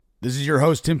This is your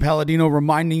host, Tim Palladino,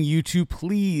 reminding you to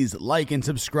please like and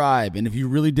subscribe. And if you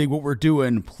really dig what we're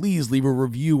doing, please leave a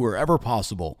review wherever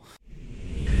possible.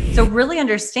 So really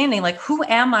understanding, like, who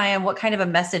am I and what kind of a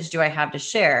message do I have to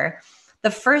share?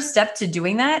 The first step to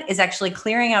doing that is actually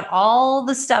clearing out all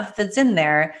the stuff that's in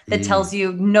there that tells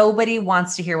you nobody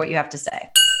wants to hear what you have to say.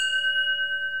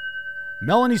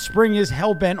 Melanie Spring is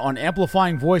hell-bent on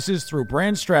amplifying voices through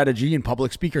brand strategy and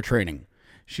public speaker training.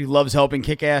 She loves helping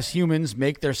kick-ass humans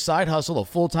make their side hustle a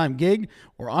full-time gig,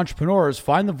 or entrepreneurs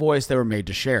find the voice they were made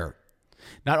to share.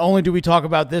 Not only do we talk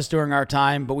about this during our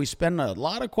time, but we spend a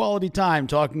lot of quality time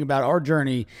talking about our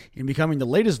journey in becoming the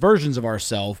latest versions of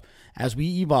ourselves as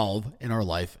we evolve in our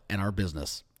life and our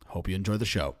business. Hope you enjoy the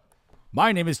show.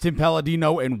 My name is Tim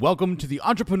Palladino, and welcome to the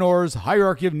Entrepreneur's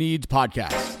Hierarchy of Needs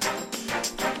podcast.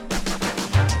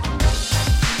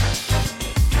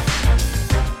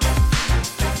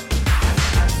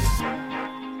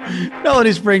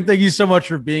 Melanie Spring, thank you so much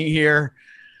for being here.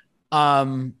 We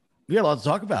got a lot to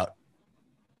talk about.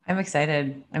 I'm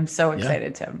excited. I'm so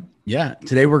excited, Tim. Yeah.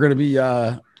 Today we're going to be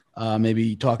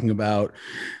maybe talking about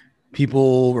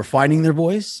people refining their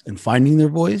voice and finding their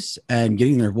voice and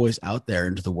getting their voice out there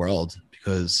into the world,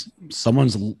 because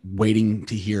someone's waiting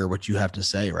to hear what you have to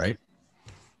say, right?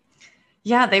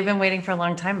 Yeah, they've been waiting for a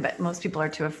long time, but most people are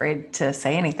too afraid to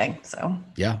say anything. So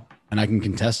yeah, and I can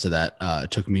contest to that.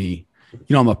 It took me,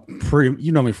 you know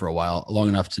me for a while, long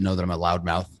enough to know that I'm a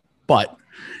loudmouth. But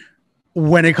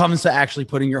when it comes to actually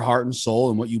putting your heart and soul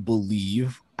and what you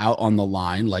believe out on the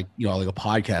line, like a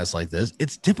podcast like this,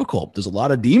 it's difficult. There's a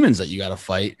lot of demons that you got to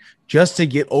fight just to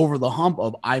get over the hump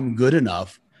of I'm good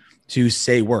enough to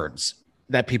say words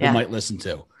that people might listen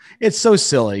to. It's so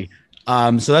silly.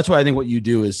 So that's why I think what you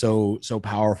do is so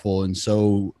powerful. And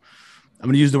so I'm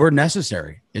going to use the word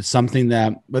necessary. It's something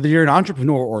that whether you're an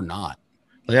entrepreneur or not,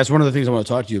 like that's one of the things I want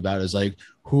to talk to you about is like,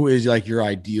 who is like your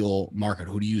ideal market?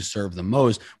 Who do you serve the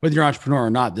most? Whether you're an entrepreneur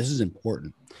or not, this is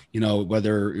important.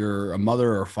 Whether you're a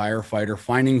mother or a firefighter,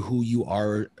 finding who you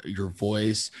are, your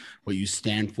voice, what you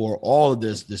stand for, all of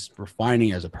this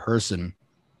refining as a person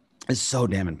is so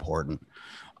damn important.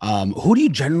 Who do you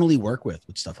generally work with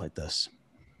stuff like this?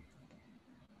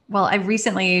 Well, I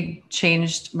recently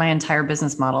changed my entire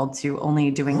business model to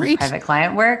only doing private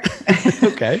client work.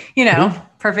 Okay.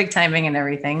 Perfect timing and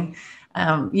everything.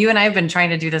 You and I have been trying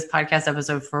to do this podcast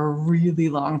episode for a really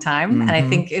long time. And I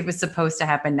think it was supposed to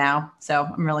happen now. So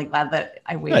I'm really glad that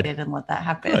I waited and let that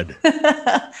happen. Good.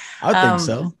 I think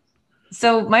so.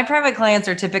 So my private clients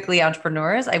are typically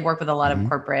entrepreneurs. I work with a lot of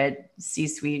corporate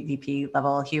C-suite VP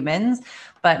level humans,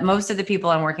 but most of the people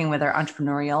I'm working with are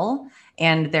entrepreneurial,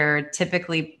 and they're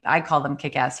typically, I call them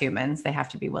kick-ass humans. They have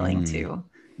to be willing to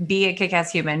be a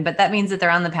kick-ass human, but that means that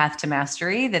they're on the path to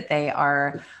mastery, that they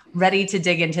are ready to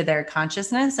dig into their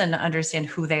consciousness and understand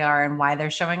who they are and why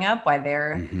they're showing up, why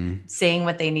they're saying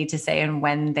what they need to say, and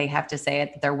when they have to say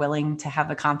it, that they're willing to have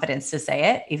the confidence to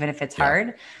say it, even if it's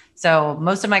hard. So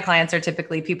most of my clients are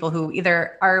typically people who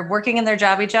either are working in their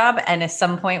jobby job and at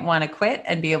some point want to quit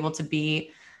and be able to be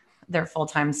their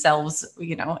full-time selves,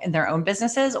 in their own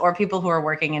businesses, or people who are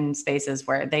working in spaces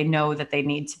where they know that they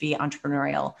need to be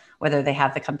entrepreneurial, whether they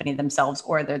have the company themselves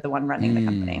or they're the one running the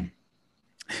company.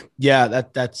 Yeah,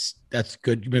 that's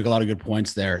good. You make a lot of good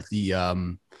points there. There's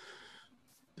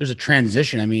a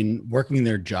transition. I mean, working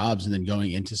their jobs and then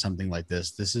going into something like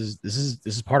this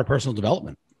is part of personal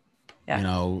development.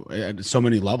 Yeah. At so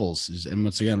many levels. And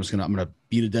once again, I'm gonna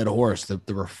beat a dead horse. The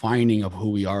refining of who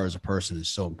we are as a person is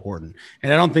so important.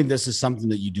 And I don't think this is something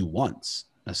that you do once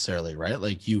necessarily, right?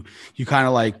 Like you kind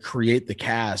of like create the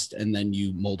cast and then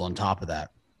you mold on top of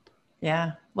that.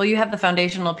 Yeah. Well, you have the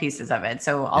foundational pieces of it.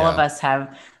 So all of us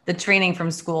have the training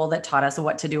from school that taught us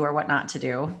what to do or what not to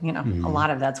do. A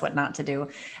lot of that's what not to do.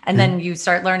 And then you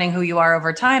start learning who you are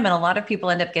over time. And a lot of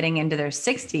people end up getting into their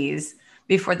 60s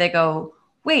before they go,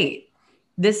 wait,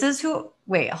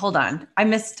 hold on. I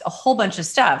missed a whole bunch of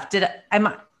stuff.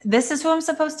 This is who I'm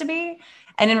supposed to be?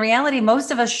 And in reality,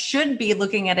 most of us should be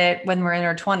looking at it when we're in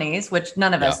our 20s, which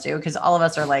none of us do, because all of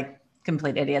us are like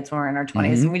complete idiots when we're in our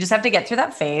 20s. And we just have to get through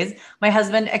that phase. My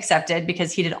husband accepted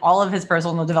because he did all of his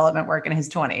personal development work in his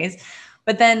 20s.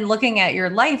 But then looking at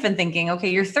your life and thinking, okay,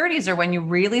 your 30s are when you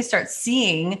really start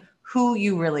seeing who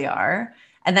you really are.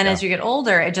 And then as you get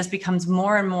older, it just becomes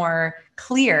more and more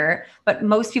clear. But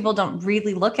most people don't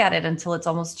really look at it until it's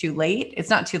almost too late. It's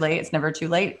not too late. It's never too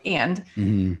late. And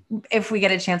if we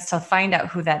get a chance to find out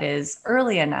who that is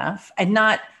early enough and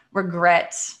not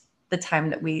regret the time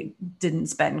that we didn't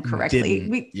spend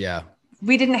correctly.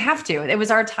 We didn't have to. It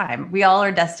was our time. We all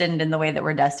are destined in the way that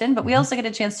we're destined, but we also get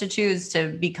a chance to choose to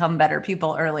become better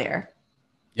people earlier.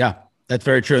 Yeah. That's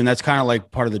very true. And that's kind of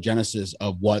like part of the genesis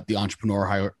of what the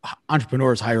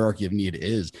entrepreneur's hierarchy of need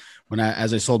is.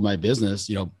 As I sold my business,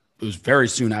 it was very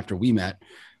soon after we met,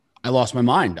 I lost my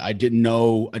mind. I didn't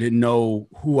know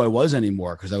who I was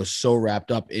anymore because I was so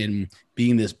wrapped up in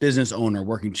being this business owner,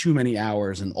 working too many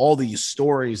hours and all these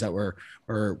stories that were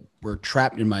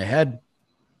trapped in my head.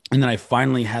 And then I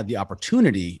finally had the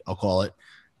opportunity, I'll call it,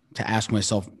 to ask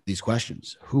myself these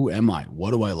questions. Who am I?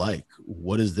 What do I like?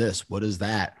 What is this? What is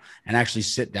that? And actually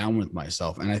sit down with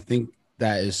myself. And I think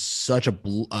that is such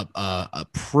a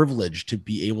privilege to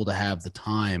be able to have the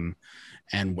time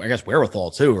and I guess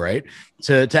wherewithal too, right?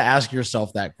 To ask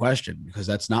yourself that question, because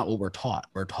that's not what we're taught.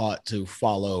 We're taught to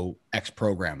follow X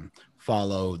program,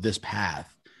 follow this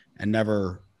path, and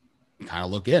never kind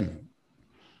of look in.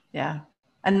 Yeah.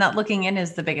 And not looking in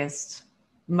is the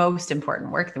most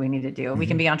important work that we need to do. Mm-hmm. We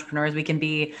can be entrepreneurs. We can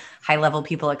be high level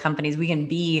people at companies. We can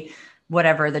be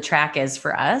whatever the track is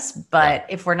for us. But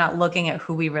if we're not looking at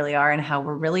who we really are and how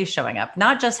we're really showing up,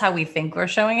 not just how we think we're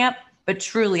showing up, but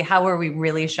truly how are we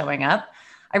really showing up?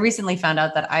 I recently found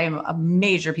out that I am a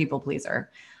major people pleaser.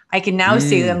 I can now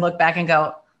see them look back and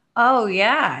go, oh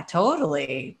yeah,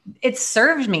 totally. It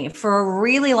served me for a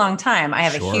really long time. I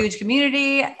have a huge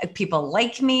community. People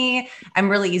like me. I'm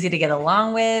really easy to get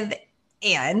along with.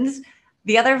 And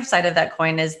the other side of that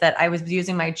coin is that I was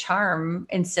using my charm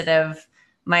instead of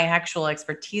my actual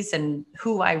expertise and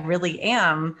who I really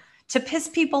am to piss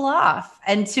people off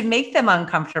and to make them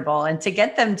uncomfortable and to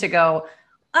get them to go,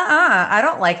 I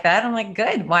don't like that. I'm like,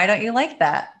 good. Why don't you like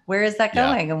that? Where is that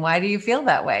going? And why do you feel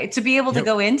that way? To be able to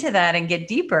go into that and get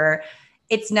deeper,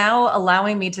 it's now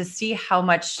allowing me to see how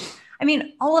much,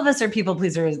 all of us are people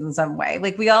pleasers in some way.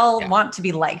 Like we all want to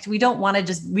be liked. We don't want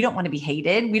to be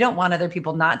hated. We don't want other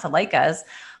people not to like us,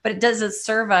 but does it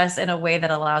serve us in a way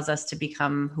that allows us to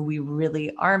become who we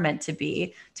really are meant to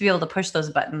be able to push those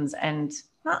buttons and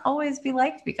not always be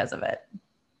liked because of it.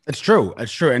 It's true.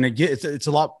 It's true. And it's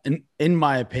a lot in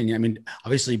my opinion.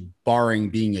 Obviously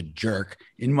barring being a jerk,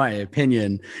 in my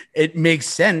opinion, it makes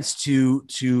sense to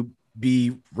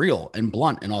be real and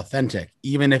blunt and authentic,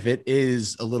 even if it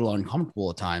is a little uncomfortable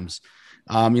at times.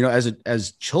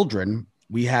 As children,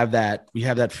 we have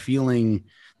that feeling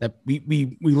that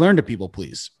we learn to people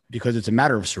please because it's a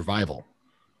matter of survival.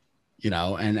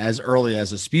 And as early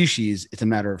as a species, it's a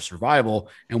matter of survival.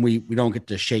 And we don't get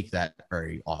to shake that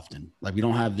very often. Like we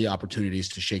don't have the opportunities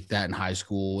to shake that in high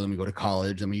school. And we go to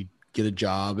college and we get a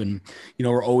job. And,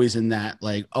 we're always in that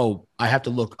like, oh, I have to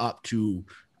look up to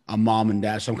a mom and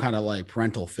dad, some kind of like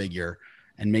parental figure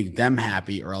and make them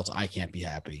happy or else I can't be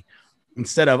happy.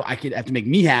 Instead of I could have to make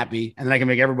me happy and then I can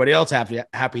make everybody else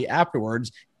happy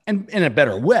afterwards and in a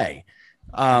better way.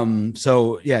 Going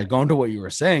to what you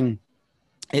were saying,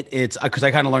 it's because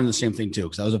I kind of learned the same thing too,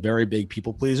 because I was a very big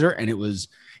people pleaser and it was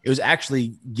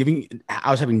actually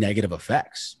I was having negative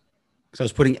effects because I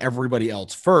was putting everybody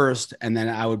else first and then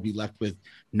I would be left with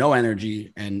no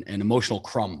energy and emotional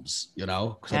crumbs,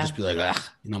 because I'd just be like,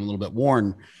 I'm a little bit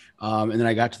worn. And then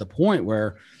I got to the point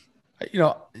where,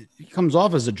 it comes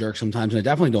off as a jerk sometimes and I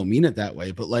definitely don't mean it that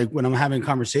way. But like when I'm having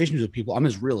conversations with people, I'm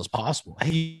as real as possible.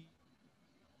 Hey,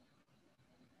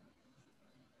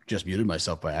 just muted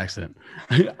myself by accident.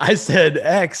 I said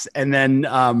X and then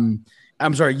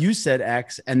I'm sorry, you said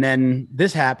X and then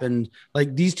this happened.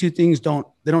 Like these two things don't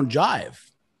jive.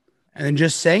 And then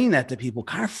just saying that to people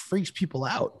kind of freaks people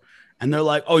out. And they're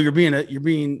like, oh, you're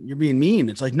being mean.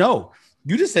 It's like, no,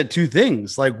 you just said two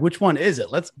things. Like, which one is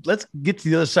it? Let's get to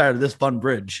the other side of this fun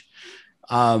bridge.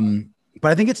 But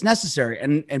I think it's necessary.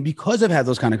 And because I've had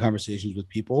those kind of conversations with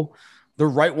people, the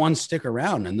right ones stick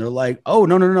around and they're like, oh,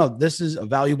 no. This is a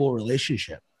valuable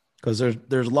relationship because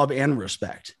there's love and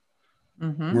respect.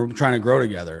 Mm-hmm. We're trying to grow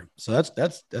together. So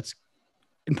that's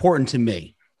important to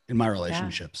me in my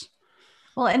relationships. Yeah.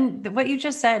 Well, and what you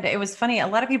just said, it was funny. A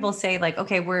lot of people say like,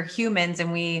 okay, we're humans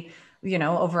and we,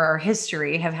 over our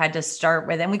history have had to start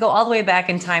with, and we go all the way back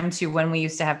in time to when we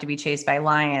used to have to be chased by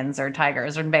lions or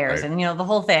tigers or bears and, the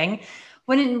whole thing.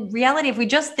 When in reality, if we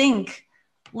just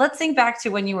let's think back to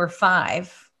when you were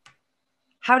 5.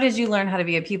 How did you learn how to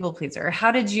be a people pleaser?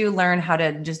 How did you learn how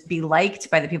to just be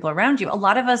liked by the people around you? A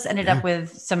lot of us ended up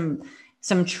with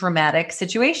some traumatic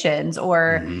situations,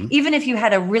 or even if you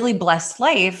had a really blessed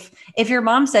life, if your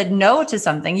mom said no to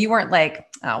something, you weren't like,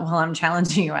 oh, well, I'm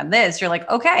challenging you on this. You're like,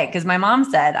 okay, because my mom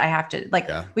said I have to,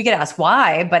 we could ask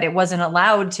why, but it wasn't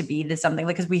allowed to be this something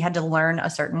because we had to learn a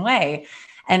certain way.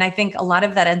 And I think a lot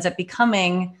of that ends up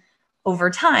becoming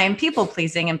over time, people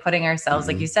pleasing and putting ourselves,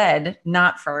 like you said,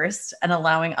 not first and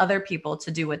allowing other people to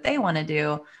do what they want to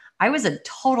do. I was a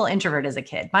total introvert as a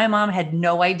kid. My mom had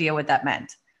no idea what that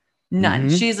meant. None.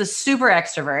 She's a super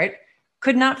extrovert.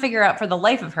 could not figure out for the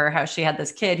life of her how she had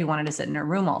this kid who wanted to sit in her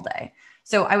room all day.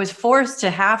 So I was forced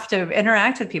to have to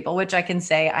interact with people, which I can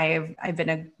say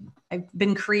I've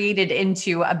been created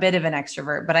into a bit of an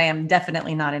extrovert, but I am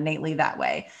definitely not innately that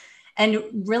way. And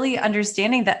really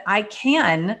understanding that I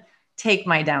can take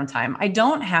my downtime. I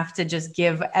don't have to just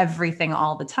give everything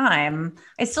all the time.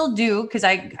 I still do because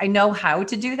I know how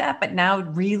to do that, but now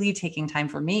really taking time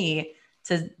for me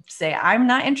to say, I'm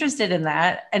not interested in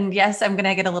that. And yes, I'm going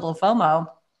to get a little FOMO,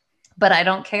 but I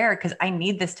don't care because I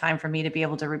need this time for me to be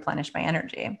able to replenish my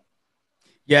energy.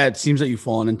 Yeah, it seems that you've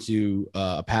fallen into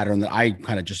a pattern that I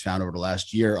kind of just found over the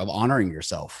last year of honoring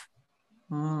yourself.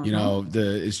 Mm-hmm. You know,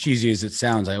 as cheesy as it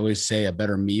sounds, I always say a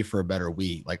better me for a better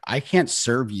we. Like, I can't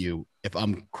serve you if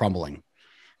I'm crumbling.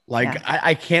 Like, yeah.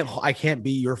 I can't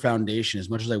be your foundation as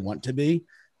much as I want to be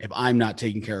if I'm not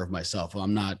taking care of myself. If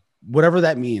I'm not, whatever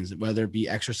that means, whether it be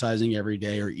exercising every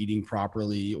day or eating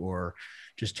properly or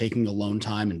just taking alone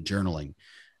time and journaling.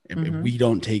 If we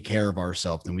don't take care of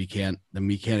ourselves, then we can't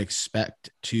expect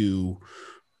to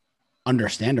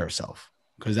understand ourselves,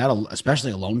 because that'll,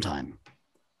 especially alone time.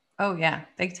 Oh yeah,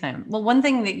 big time. Well, one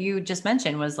thing that you just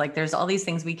mentioned was like, there's all these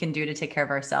things we can do to take care of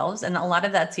ourselves. And a lot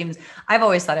of that seems, I've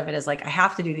always thought of it as like, I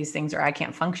have to do these things or I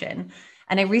can't function.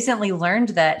 And I recently learned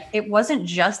that it wasn't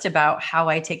just about how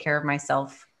I take care of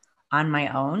myself on my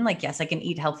own. Like, yes, I can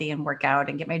eat healthy and work out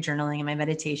and get my journaling and my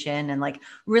meditation and like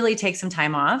really take some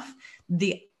time off.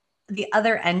 The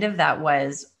other end of that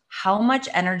was, how much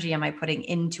energy am I putting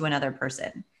into another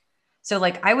person? So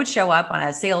like, I would show up on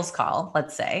a sales call,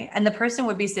 let's say, and the person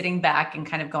would be sitting back and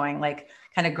kind of going like,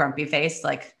 kind of grumpy face.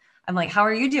 Like, I'm like, how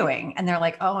are you doing? And they're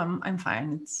like, oh, I'm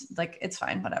fine. It's like, it's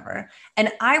fine, whatever. And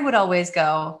I would always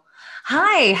go,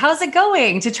 hi, how's it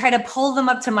going? To try to pull them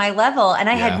up to my level. And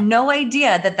I had no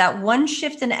idea that one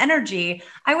shift in energy,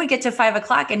 I would get to 5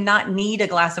 o'clock and not need a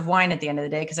glass of wine at the end of the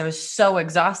day because I was so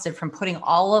exhausted from putting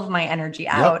all of my energy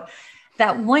out.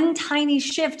 That one tiny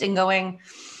shift and going,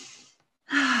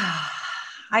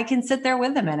 I can sit there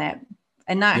with them in it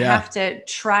and not have to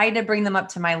try to bring them up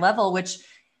to my level, which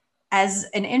as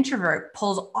an introvert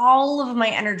pulls all of my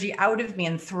energy out of me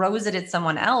and throws it at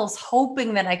someone else,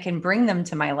 hoping that I can bring them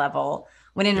to my level.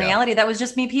 When in reality, that was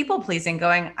just me people pleasing,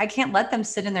 going, I can't let them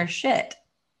sit in their shit.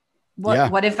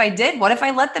 What if I did? What if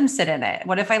I let them sit in it?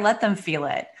 What if I let them feel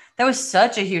it? That was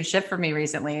such a huge shift for me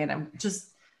recently. And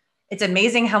it's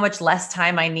amazing how much less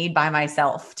time I need by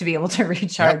myself to be able to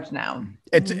recharge now.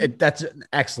 That's an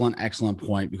excellent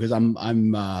point, because I'm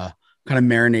kind of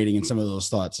marinating in some of those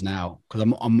thoughts now, because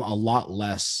I'm a lot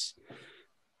less.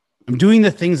 I'm doing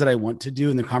the things that I want to do,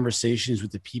 and the conversations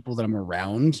with the people that I'm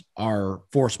around are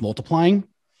force multiplying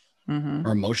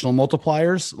or emotional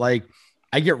multipliers. Like,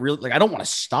 I get really, like, I don't want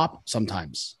to stop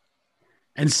sometimes.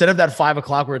 Instead of that 5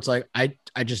 o'clock where it's like,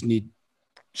 I just need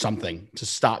something to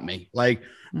stop me. Like,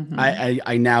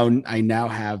 I now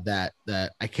have that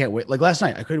I can't wait. Like last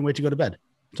night, I couldn't wait to go to bed.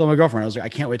 I told my girlfriend, I was like, I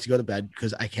can't wait to go to bed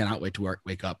because I cannot wait to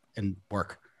wake up and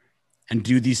work and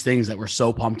do these things that we're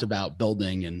so pumped about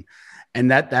building.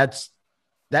 And that's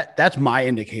my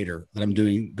indicator that I'm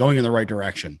going in the right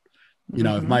direction. You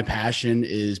know, if my passion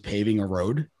is paving a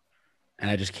road and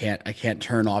I can't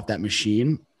turn off that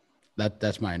machine,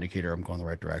 that's my indicator I'm going the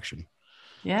right direction.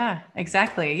 Yeah,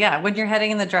 exactly. Yeah. When you're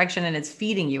heading in the direction and it's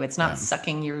feeding you, it's not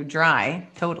sucking you dry.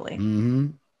 Totally.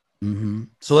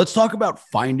 So let's talk about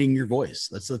finding your voice.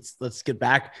 Let's get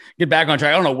back on track.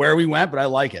 I don't know where we went, but I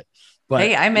like it. But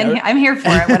hey, I'm here for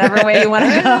it. Whatever way you want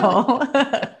to go.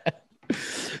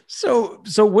 So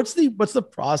what's the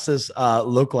process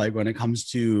look like when it comes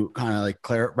to kind of like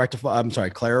identifying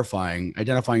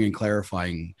and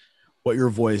clarifying what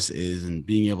your voice is and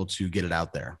being able to get it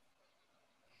out there?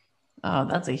 Oh,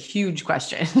 that's a huge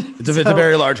question. It's a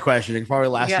very large question. It can probably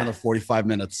last another 45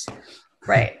 minutes.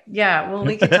 Right. Yeah. Well,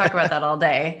 we could talk about that all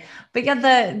day. But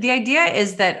yeah, the idea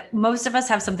is that most of us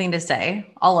have something to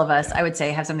say. All of us, I would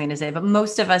say, have something to say, but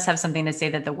most of us have something to say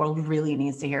that the world really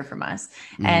needs to hear from us.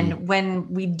 And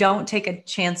when we don't take a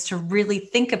chance to really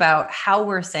think about how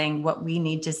we're saying what we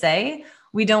need to say,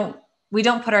 we don't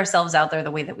put ourselves out there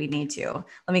the way that we need to.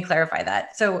 Let me clarify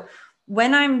that. So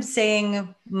when I'm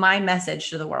saying my message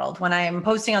to the world, when I'm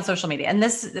posting on social media, and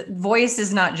this voice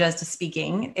is not just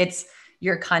speaking, it's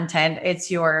your content, it's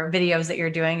your videos that you're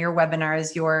doing, your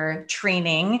webinars, your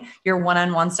training, your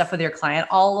one-on-one stuff with your client,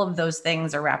 all of those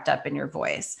things are wrapped up in your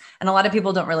voice. And a lot of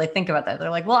people don't really think about that. They're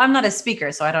like, well, I'm not a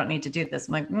speaker, so I don't need to do this.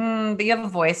 I'm like, but you have a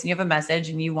voice and you have a message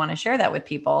and you want to share that with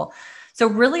people. So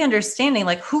really understanding,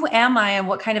 like, who am I and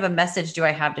what kind of a message do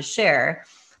I have to share?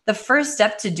 The first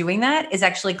step to doing that is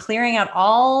actually clearing out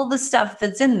all the stuff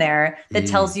that's in there that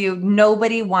tells you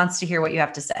nobody wants to hear what you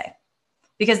have to say.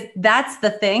 because that's the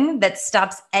thing that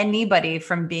stops anybody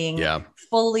from being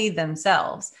fully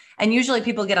themselves. And usually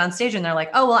people get on stage and they're like,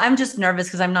 oh, well, I'm just nervous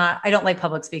because I don't like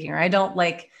public speaking, or I don't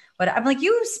like, but I'm like,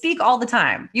 you speak all the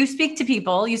time. You speak to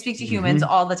people, you speak to humans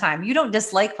all the time. You don't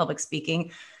dislike public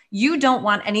speaking. You don't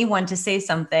want anyone to say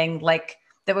something like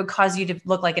that would cause you to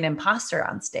look like an imposter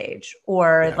on stage,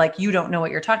 or like you don't know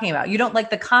what you're talking about. You don't like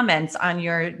the comments on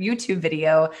your YouTube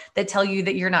video that tell you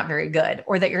that you're not very good,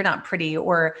 or that you're not pretty,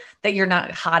 or that you're not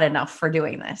hot enough for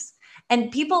doing this.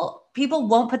 And people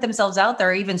won't put themselves out there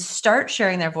or even start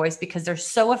sharing their voice because they're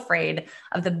so afraid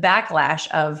of the backlash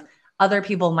of other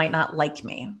people might not like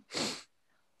me.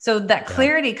 So that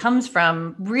clarity comes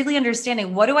from really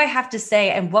understanding, what do I have to say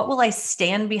and what will I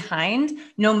stand behind,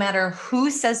 no matter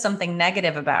who says something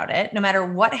negative about it, no matter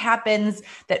what happens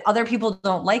that other people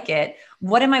don't like it.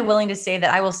 What am I willing to say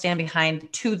that I will stand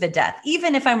behind to the death,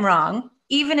 even if I'm wrong,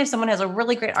 even if someone has a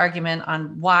really great argument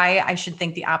on why I should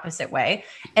think the opposite way.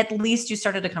 At least you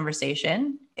started a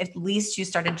conversation. At least you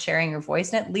started sharing your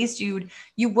voice, and at least you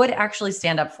would actually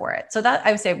stand up for it. So that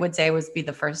I would say was be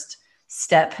the first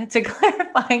step to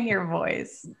clarifying your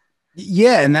voice.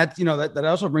 Yeah. And that, that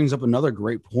also brings up another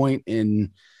great point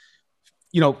in,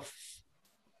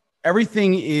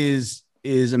 everything is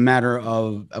a matter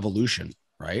of evolution,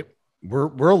 right?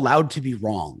 We're allowed to be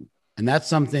wrong. And that's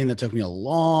something that took me a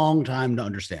long time to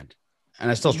understand. And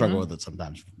I still struggle with it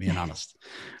sometimes, being honest.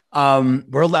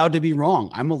 We're allowed to be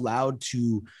wrong. I'm allowed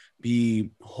to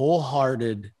be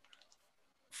wholehearted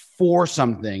for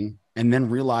something and then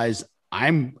realize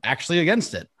I'm actually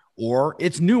against it, or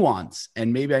it's nuance,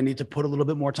 and maybe I need to put a little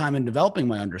bit more time in developing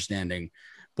my understanding.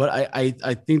 But I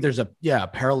think there's a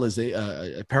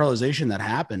paralyzation that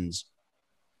happens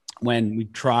when we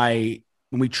try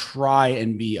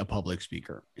and be a public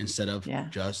speaker instead of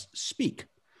just speak,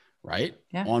 right?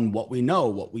 On what we know,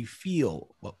 what we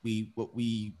feel, what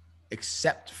we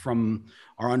accept from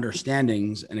our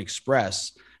understandings and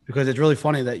express. Because it's really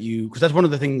funny that because that's one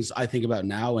of the things I think about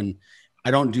now, and I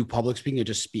don't do public speaking, I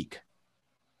just speak,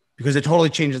 because it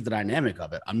totally changes the dynamic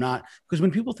of it. Because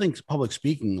when people think public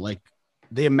speaking, like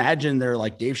they imagine they're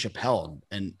like Dave Chappelle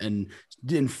and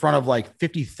in front of like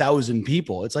 50,000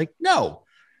 people. It's like, no,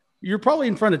 you're probably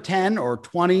in front of 10 or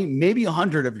 20, maybe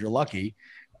 100 if you're lucky.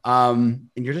 And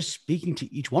you're just speaking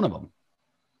to each one of them,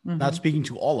 not speaking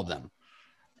to all of them.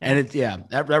 And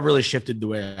that really shifted the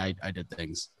way I did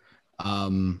things.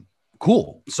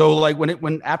 Cool. So like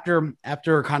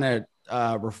after kind of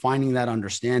refining that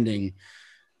understanding,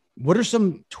 what are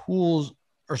some tools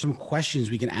or some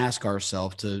questions we can ask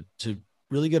ourselves to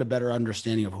really get a better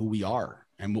understanding of who we are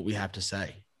and what we have to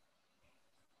say?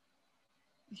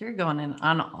 You're going in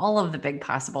on all of the big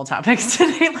possible topics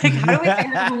today. Like, how do we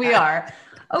figure out who we are?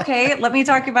 Okay, let me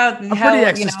talk about how pretty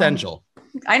existential.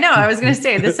 I know. I was going to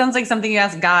say, this sounds like something you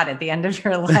ask God at the end of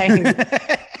your life.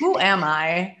 Who am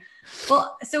I?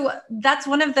 Well, so that's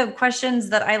one of the questions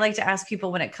that I like to ask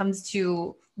people when it comes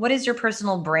to what is your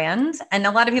personal brand? And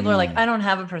a lot of people are like, I don't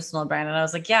have a personal brand. And I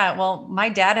was like, yeah, well, my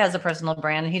dad has a personal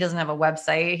brand and he doesn't have a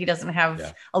website. He doesn't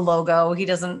have a logo.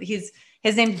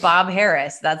 His name's Bob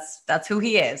Harris. That's who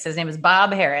he is. His name is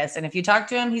Bob Harris. And if you talk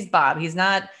to him, he's Bob. He's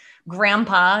not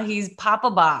Grandpa. He's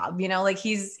Papa Bob, like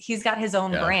he's got his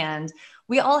own brand.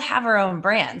 We all have our own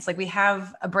brands. Like we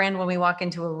have a brand when we walk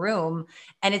into a room,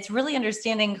 and it's really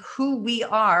understanding who we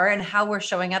are and how we're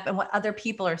showing up and what other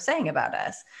people are saying about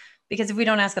us. Because if we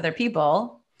don't ask other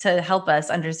people to help us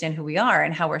understand who we are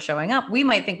and how we're showing up, we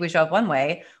might think we show up one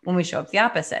way when we show up the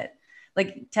opposite.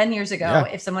 Like 10 years ago,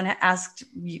 if someone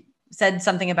said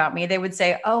something about me, they would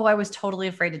say, oh, I was totally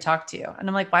afraid to talk to you. And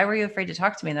I'm like, why were you afraid to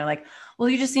talk to me? And they're like, well,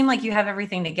 you just seem like you have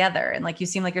everything together. And like, you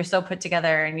seem like you're so put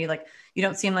together, and you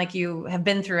don't seem like you have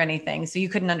been through anything. So you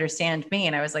couldn't understand me.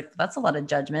 And I was like, that's a lot of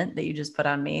judgment that you just put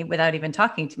on me without even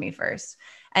talking to me first.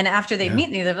 And after they meet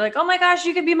me, they're like, oh my gosh,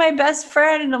 you could be my best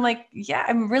friend. And I'm like, yeah,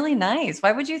 I'm really nice.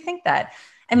 Why would you think that?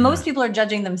 And most people are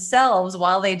judging themselves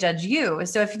while they judge you.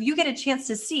 So if you get a chance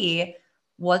to see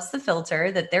what's the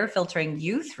filter that they're filtering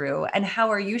you through, and how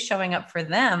are you showing up for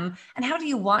them, and how do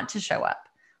you want to show up?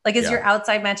 Like, is your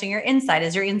outside matching your inside?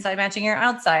 Is your inside matching your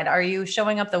outside? Are you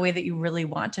showing up the way that you really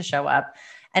want to show up?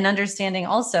 And understanding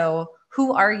also,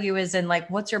 who are you, as in like,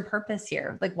 what's your purpose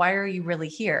here? Like, why are you really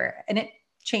here? And it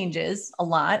changes a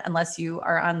lot unless you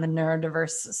are on the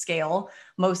neurodiverse scale.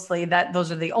 Mostly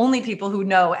those are the only people who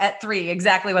know at 3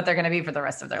 exactly what they're going to be for the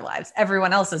rest of their lives.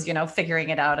 Everyone else is, figuring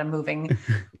it out and moving.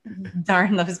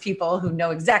 Darn those people who know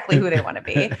exactly who they want to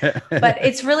be. But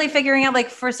it's really figuring out, like,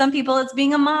 for some people, it's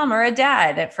being a mom or a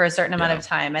dad for a certain amount of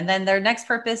time. And then their next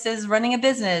purpose is running a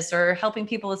business or helping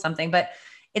people with something. But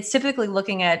it's typically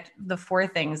looking at the four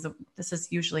things. This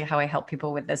is usually how I help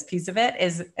people with this piece of it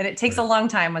is, and it takes a long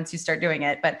time once you start doing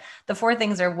it, but the four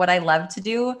things are what I love to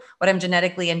do, what I'm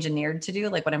genetically engineered to do,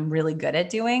 like what I'm really good at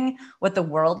doing, what the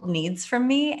world needs from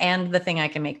me, and the thing I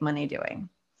can make money doing.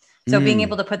 So being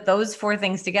able to put those four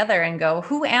things together and go,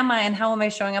 who am I and how am I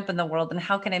showing up in the world? And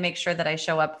how can I make sure that I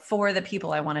show up for the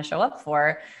people I want to show up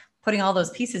for? Putting all those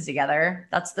pieces together.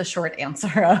 That's the short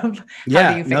answer of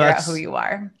how do you figure out who you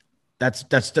are? That's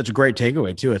a great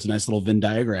takeaway too. It's a nice little Venn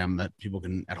diagram that people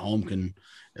can at home can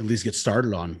at least get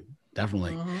started on.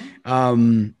 Definitely.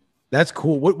 That's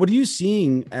cool. What are you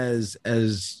seeing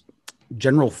as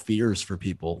general fears for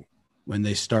people when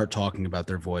they start talking about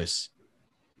their voice?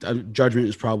 Judgment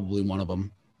is probably one of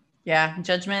them. Yeah.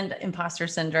 Judgment, imposter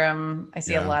syndrome. I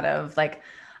see a lot of like,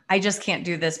 I just can't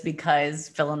do this because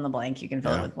fill in the blank. You can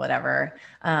fill it with whatever.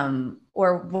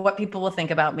 Or what people will think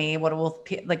about me. What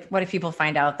if people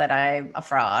find out that I'm a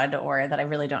fraud or that I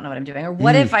really don't know what I'm doing? Or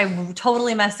what if I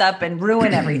totally mess up and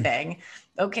ruin everything?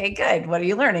 Okay, good. What are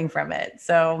you learning from it?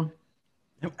 So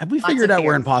have we figured out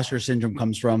where imposter syndrome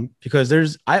comes from?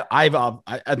 Because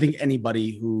I think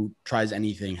anybody who tries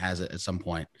anything has it at some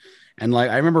point. And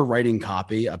like, I remember writing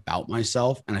copy about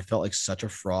myself and I felt like such a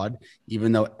fraud,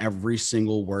 even though every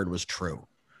single word was true.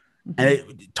 And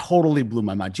it totally blew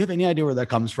my mind. Do you have any idea where that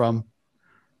comes from?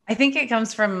 I think it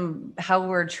comes from how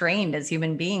we're trained as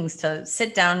human beings to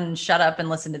sit down and shut up and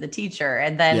listen to the teacher.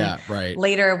 And then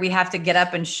later we have to get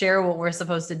up and share what we're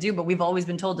supposed to do. But we've always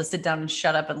been told to sit down and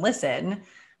shut up and listen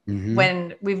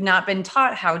when we've not been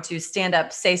taught how to stand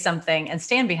up, say something and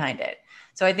stand behind it.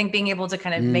 So I think being able to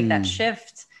kind of make that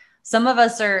shift. Some of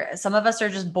us are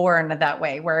just born that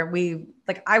way where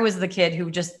I was the kid who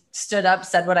just stood up,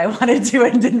 said what I wanted to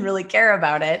and didn't really care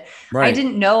about it. Right. I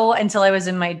didn't know until I was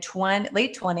in my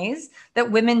late 20s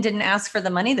that women didn't ask for the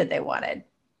money that they wanted.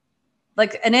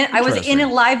 I was in a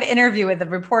live interview with a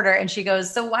reporter and she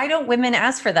goes, so why don't women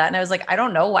ask for that? And I was like, I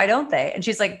don't know. Why don't they? And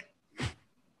she's like,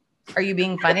 are you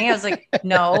being funny? I was like,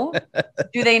 no,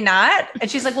 do they not? And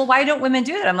she's like, well, why don't women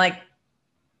do that? I'm like,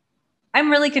 I'm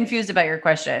really confused about your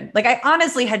question. Like, I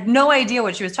honestly had no idea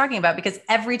what she was talking about because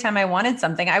every time I wanted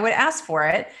something, I would ask for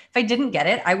it. If I didn't get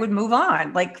it, I would move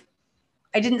on. Like,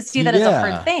 I didn't see that as a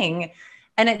hard thing.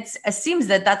 And it seems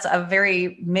that that's a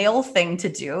very male thing to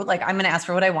do. Like, I'm going to ask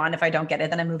for what I want. If I don't get it,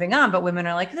 then I'm moving on. But women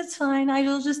are like, that's fine. I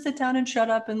will just sit down and shut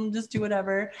up and just do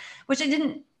whatever, which I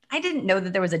didn't know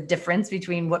that there was a difference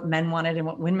between what men wanted and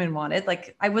what women wanted.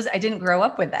 Like I didn't grow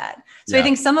up with that. So I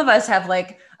think some of us have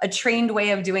like a trained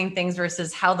way of doing things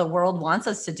versus how the world wants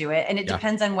us to do it. And it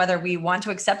depends on whether we want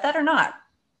to accept that or not.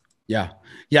 Yeah.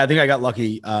 Yeah. I think I got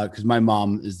lucky because my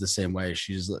mom is the same way. If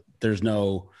you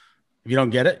don't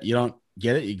get it, you don't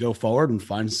get it. You go forward and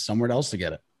find somewhere else to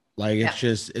get it. Like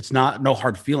it's not no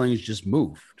hard feelings. Just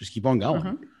move. Just keep on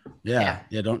going. Yeah.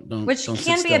 Don't. Which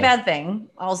can be a bad thing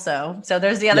also. So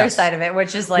there's the other side of it,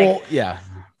 which is like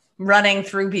running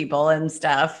through people and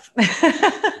stuff.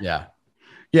 Yeah.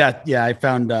 I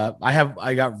found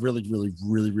I got really, really,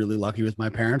 really, really lucky with my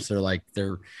parents.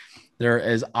 They're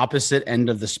as opposite end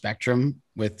of the spectrum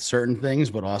with certain things,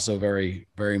 but also very,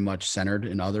 very much centered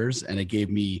in others. And it gave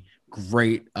me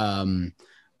great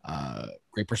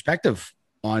perspective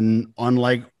on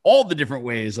like all the different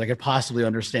ways I could possibly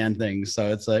understand things.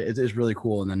 So it's really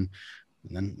cool. And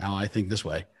then now I think this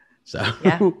way. So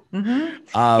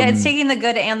it's taking the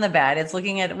good and the bad. It's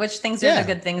looking at which things are the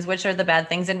good things, which are the bad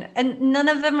things. And none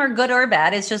of them are good or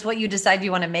bad. It's just what you decide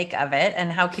you want to make of it.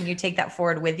 And how can you take that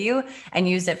forward with you and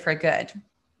use it for good?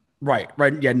 Right.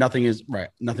 Yeah. Nothing is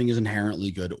inherently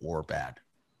good or bad.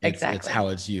 Exactly. It's how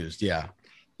it's used. Yeah.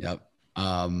 Yep.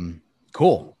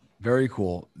 Cool. Very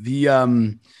cool.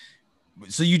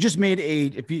 So you just made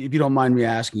if you don't mind me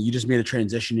asking, you just made a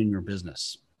transition in your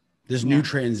business. This new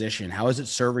transition, how is it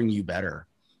serving you better?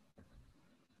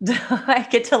 I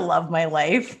get to love my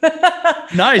life.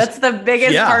 Nice. That's the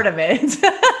biggest part of it.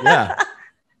 Yeah.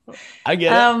 I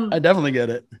get it. I definitely get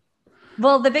it.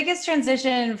 Well, the biggest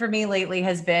transition for me lately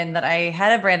has been that I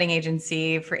had a branding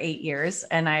agency for 8 years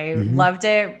and I loved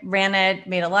it, ran it,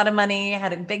 made a lot of money,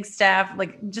 had a big staff,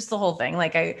 like just the whole thing.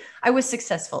 Like I was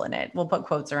successful in it. We'll put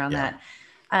quotes around that.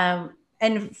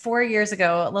 And 4 years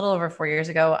ago, a little over 4 years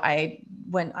ago, I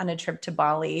went on a trip to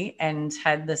Bali and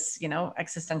had this,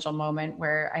 existential moment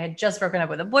where I had just broken up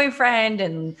with a boyfriend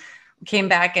and came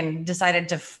back and decided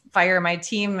to fire my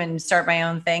team and start my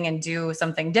own thing and do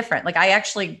something different. Like I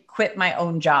actually quit my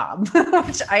own job,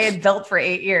 which I had built for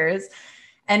 8 years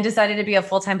and decided to be a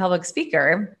full-time public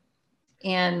speaker.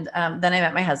 And then I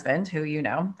met my husband, who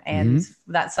and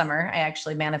that summer I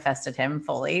actually manifested him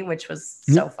fully, which was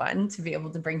so fun to be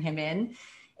able to bring him in.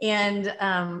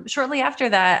 And shortly after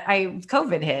that,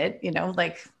 COVID hit,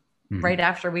 like right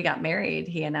after we got married,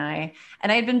 he and I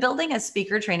had been building a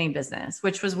speaker training business,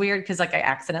 which was weird because like I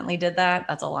accidentally did that.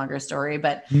 That's a longer story,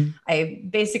 but I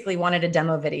basically wanted a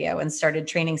demo video and started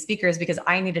training speakers because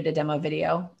I needed a demo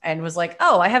video and was like,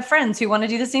 oh, I have friends who want to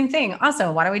do the same thing.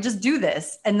 Awesome. Why don't we just do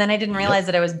this? And then I didn't realize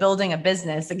that I was building a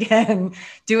business again,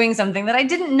 doing something that I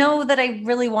didn't know that I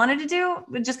really wanted to do.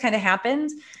 It just kind of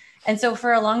happened. And so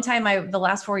for a long time, the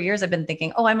last 4 years, I've been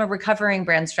thinking, oh, I'm a recovering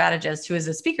brand strategist who is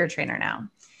a speaker trainer now.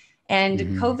 And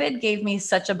COVID gave me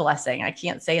such a blessing. I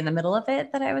can't say in the middle of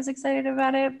it that I was excited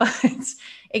about it, but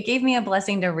it gave me a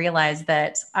blessing to realize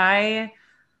that I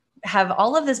have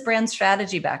all of this brand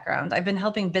strategy background. I've been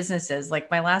helping businesses.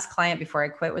 Like my last client before I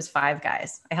quit was 5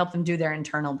 guys. I helped them do their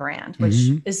internal brand, which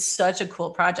is such a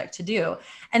cool project to do.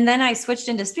 And then I switched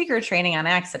into speaker training on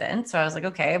accident. So I was like,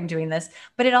 okay, I'm doing this,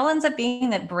 but it all ends up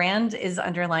being that brand is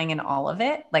underlying in all of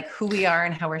it, like who we are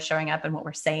and how we're showing up and what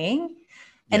we're saying.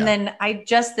 And then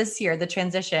this year, the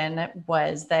transition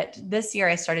was that this year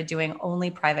I started doing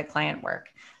only private client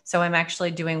work. So I'm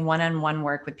actually doing one-on-one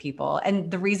work with people.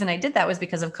 And the reason I did that was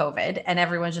because of COVID. And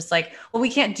everyone's just like, well, we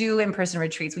can't do in-person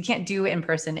retreats. We can't do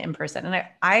in-person. And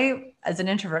I, as an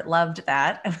introvert, loved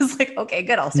that. I was like, okay,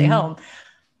 good. I'll stay home.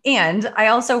 And I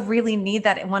also really need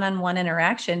that one-on-one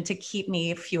interaction to keep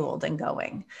me fueled and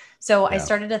going. So I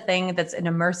started a thing that's an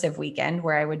immersive weekend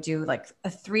where I would do like a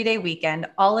 3-day weekend,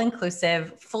 all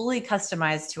inclusive, fully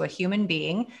customized to a human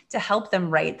being to help them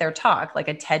write their talk, like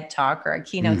a TED talk or a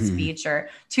keynote speech or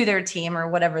to their team or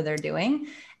whatever they're doing.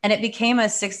 And it became a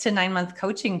 6 to 9 month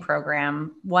coaching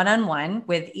program, one-on-one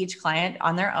with each client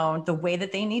on their own, the way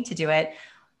that they need to do it,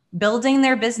 building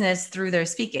their business through their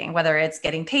speaking, whether it's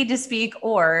getting paid to speak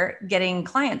or getting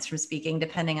clients from speaking,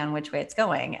 depending on which way it's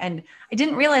going. And I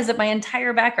didn't realize that my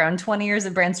entire background, 20 years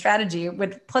of brand strategy,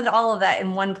 would put all of that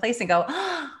in one place and go,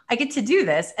 oh, I get to do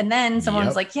this. And then someone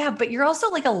was like, yeah, but you're also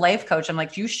like a life coach. I'm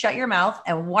like, you shut your mouth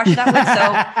and wash that with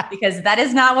soap because that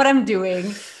is not what I'm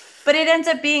doing. But it ends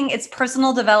up being it's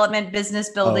personal development, business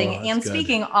building, and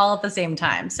speaking all at the same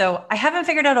time. So I haven't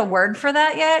figured out a word for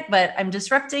that yet, but I'm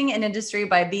disrupting an industry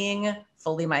by being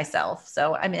fully myself.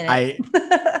 So I'm in it.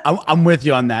 I'm with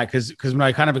you on that because when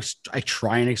I I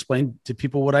try and explain to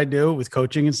people what I do with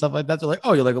coaching and stuff like that, they're like,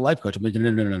 "Oh, you're like a life coach." I'm like, no.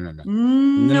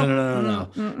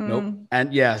 Nope.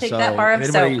 And take that bar of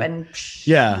soap and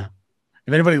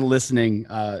if anybody listening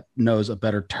knows a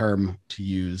better term to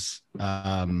use,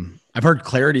 I've heard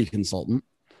clarity consultant.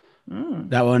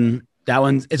 That one,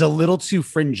 it's a little too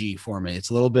fringy for me. It's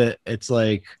a little bit, it's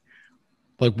like,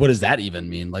 what does that even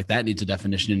mean? Like that needs a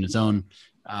definition in its own.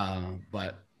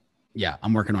 But yeah,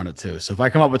 I'm working on it too. So if I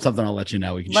come up with something, I'll let you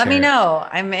know. We can let me know.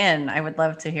 I'm in. I would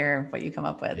love to hear what you come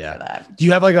up with for that. Do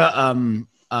you have like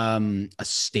a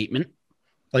statement?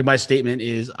 Like my statement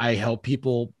is I help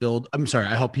people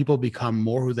become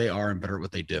more who they are and better at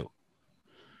what they do.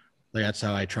 Like that's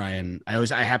how I try and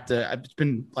it's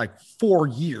been like 4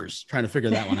 years trying to figure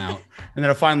that one out. And then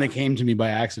it finally came to me by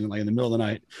accident, like in the middle of the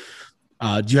night.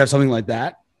 Do you have something like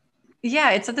that? Yeah.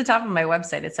 It's at the top of my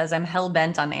website. It says I'm hell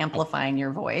bent on amplifying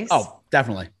your voice. Oh,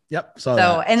 definitely. Yep.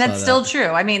 And that's still true.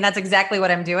 I mean, that's exactly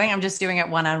what I'm doing. I'm just doing it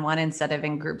one-on-one instead of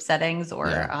in group settings or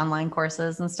online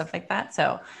courses and stuff like that.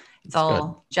 So it's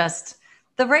all just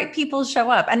the right people show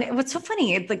up. And what's so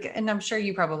funny, it's like, and I'm sure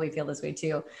you probably feel this way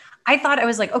too. I thought I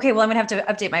was like, okay, well, I'm gonna have to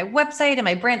update my website and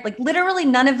my brand. Like literally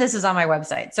none of this is on my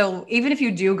website. So even if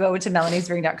you do go to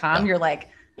melaniespring.com, you're like,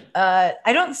 I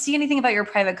don't see anything about your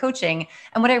private coaching.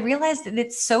 And what I realized that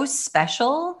it's so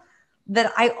special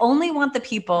that I only want the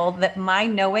people that my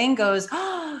knowing goes,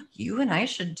 oh, you and I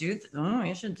should do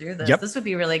you should do this. This would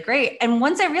be really great. And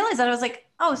once I realized that, I was like,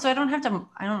 oh, so I don't have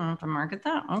to market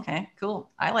that. Okay, cool.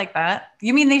 I like that.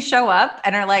 You mean they show up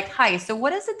and are like, hi, so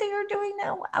what is it that you're doing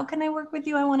now? How can I work with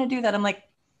you? I want to do that. I'm like,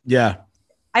 yeah,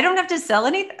 I don't have to sell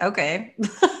anything. Okay.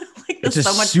 It's a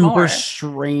so much super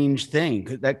strange thing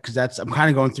because I'm kind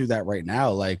of going through that right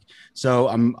now. Like, so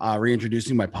I'm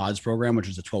reintroducing my pods program, which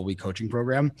is a 12-week coaching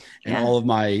program. And all of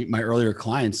my earlier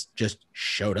clients just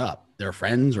showed up. They're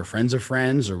friends or friends of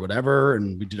friends or whatever.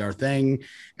 And we did our thing.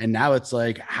 And now it's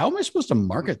like, how am I supposed to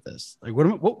market this? Like,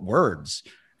 what words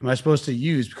am I supposed to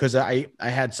use? Because I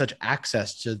had such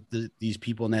access to these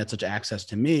people and they had such access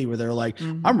to me where they're like,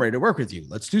 I'm ready to work with you.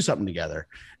 Let's do something together.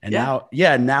 And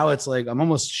now it's like, I'm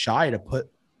almost shy to put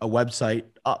a website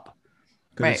up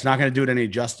because it's not going to do it any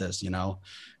justice, you know?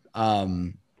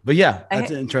 But yeah,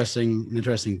 that's an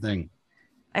interesting thing.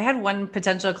 I had one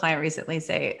potential client recently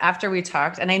say after we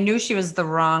talked, and I knew she was the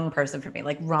wrong person for me,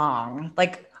 like wrong.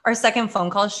 Like our second phone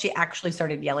call, she actually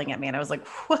started yelling at me. And I was like,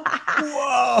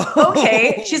 Whoa.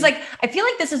 Okay. She's like, I feel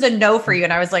like this is a no for you.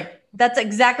 And I was like, that's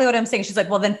exactly what I'm saying. She's like,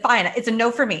 well, then fine. It's a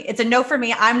no for me. It's a no for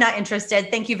me. I'm not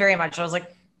interested. Thank you very much. I was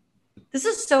like, this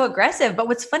is so aggressive. But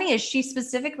what's funny is she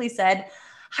specifically said,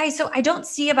 hi, so I don't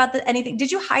see about anything.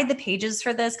 Did you hide the pages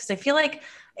for this? Because I feel like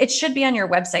it should be on your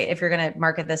website if you're going to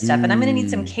market this stuff. And I'm going to need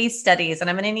some case studies and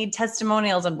I'm going to need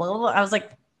testimonials and blah, blah, blah. I was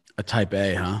like, a type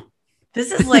A, huh?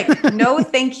 this is like, no,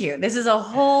 thank you. This is a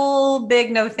whole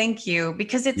big no, thank you,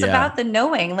 because it's about the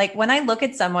knowing. Like when I look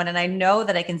at someone and I know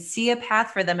that I can see a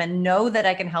path for them and know that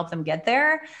I can help them get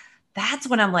there, that's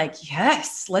when I'm like,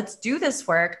 yes, let's do this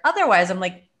work. Otherwise, I'm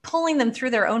like pulling them through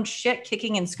their own shit,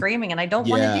 kicking and screaming. And I don't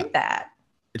want to do that.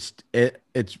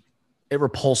 It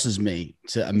repulses me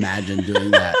to imagine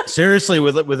doing that seriously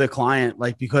with a client,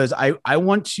 like, because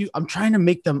I'm trying to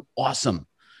make them awesome.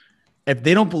 If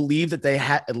they don't believe that they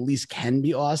at least can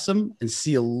be awesome and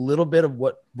see a little bit of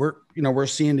what we're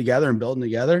seeing together and building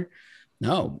together.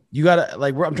 No, you gotta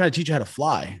I'm trying to teach you how to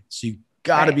fly. So you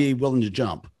gotta be willing to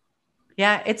jump.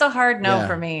 Yeah. It's a hard no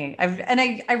for me.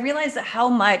 I realized how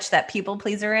much that people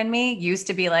pleaser in me used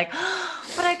to be like, oh,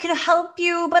 but I could help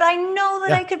you, but I know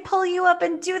that I could pull you up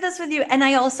and do this with you. And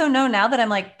I also know now that I'm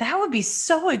like, that would be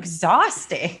so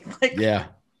exhausting. Like, I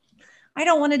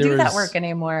don't want to do that work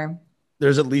anymore.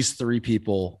 There's at least 3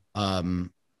 people when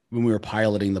we were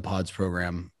piloting the pods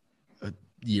program a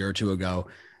year or 2 ago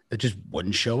that just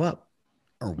wouldn't show up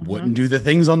or wouldn't do the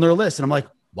things on their list. And I'm like,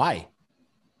 why?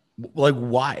 Like,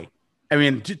 why? I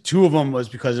mean, 2 of them was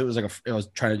because it was like I was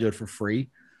trying to do it for free,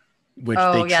 which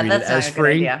they treated as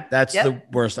free. That's the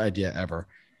worst idea ever.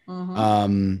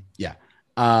 And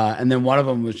then one of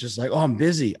them was just like, oh, I'm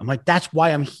busy. I'm like, that's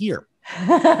why I'm here.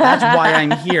 That's why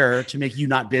I'm here, to make you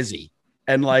not busy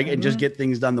and and just get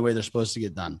things done the way they're supposed to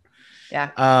get done.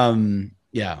 So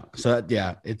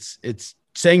it's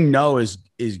saying no is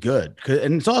good.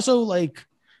 And it's also like,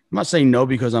 I'm not saying no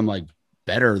because I'm like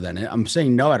better than it. I'm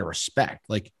saying no out of respect.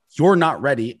 Like, you're not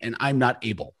ready and I'm not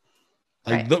able.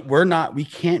 Like, look, we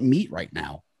can't meet right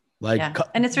now.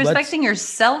 And it's respecting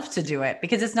yourself to do it,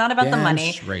 because it's not about the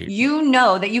money. Right. You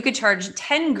know that you could charge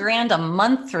 10 grand a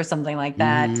month for something like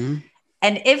that.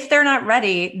 And if they're not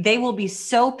ready, they will be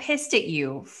so pissed at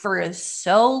you for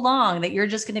so long that you're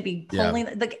just going to be pulling.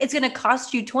 Like, it's going to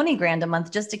cost you 20 grand a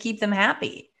month just to keep them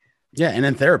happy. Yeah. And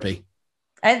then therapy.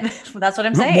 And that's what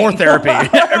I'm saying. More therapy.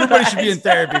 Everybody should be in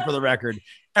therapy, for the record.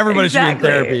 Everybody should be in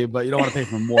therapy, but you don't want to pay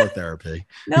for more therapy.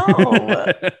 No,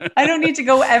 I don't need to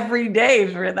go every day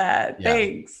for that.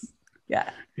 Thanks.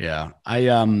 Yeah.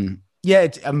 I'm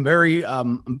very, I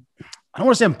don't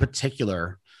want to say I'm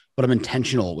particular, but I'm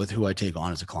intentional with who I take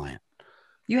on as a client.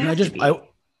 You have to be.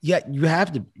 You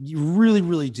have to. You really,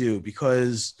 really do,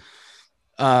 because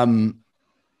if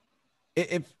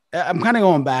I'm kind of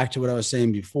going back to what I was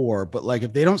saying before, but like,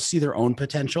 if they don't see their own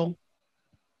potential,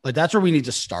 like, that's where we need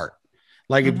to start.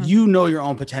 Like, if you know your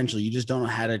own potential, you just don't know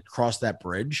how to cross that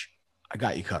bridge, I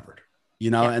got you covered,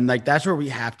 and like, that's where we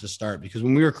have to start. Because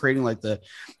when we were creating like the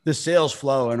sales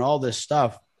flow and all this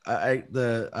stuff,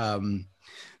 the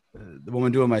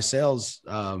woman doing my sales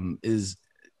is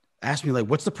asked me, like,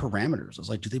 what's the parameters? I was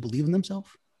like, do they believe in themselves?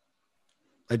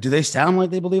 Like, do they sound like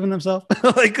they believe in themselves?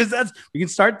 Like, cause we can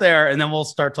start there and then we'll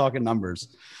start talking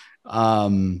numbers.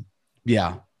 There's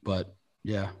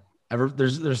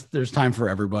time for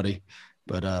everybody,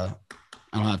 but I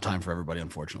don't have time for everybody,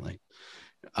 unfortunately.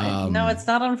 No, it's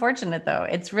not unfortunate though.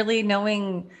 It's really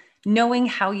knowing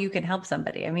how you can help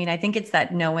somebody. I mean, I think it's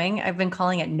that knowing. I've been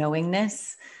calling it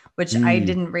knowingness, which I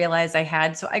didn't realize I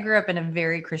had. So I grew up in a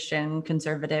very Christian,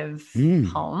 conservative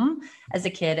home as a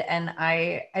kid. And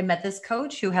I met this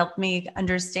coach who helped me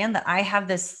understand that I have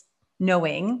this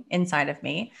knowing inside of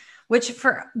me, which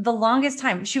for the longest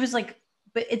time, she was like,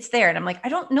 but it's there. And I'm like, I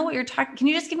don't know what you're talking. Can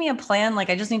you just give me a plan? Like,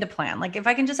 I just need a plan. Like, if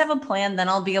I can just have a plan, then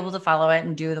I'll be able to follow it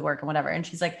and do the work and whatever. And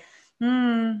she's like,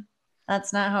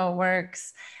 that's not how it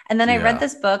works. And then I read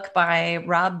this book by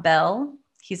Rob Bell.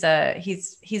 He's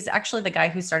actually the guy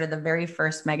who started the very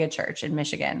first mega church in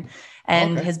Michigan.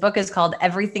 And his book is called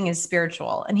Everything is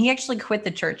Spiritual. And he actually quit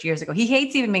the church years ago. He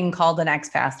hates even being called an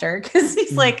ex-pastor because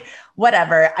he's like,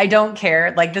 whatever, I don't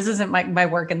care. Like, this isn't my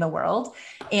work in the world.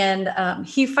 And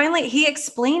he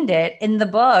explained it in the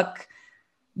book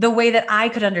the way that I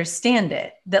could understand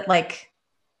it, that like,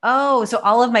 oh, so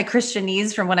all of my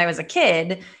Christianese from when I was a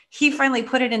kid, he finally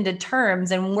put it into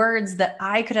terms and words that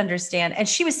I could understand. And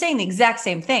she was saying the exact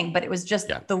same thing, but it was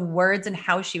just the words and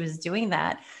how she was doing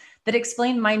that that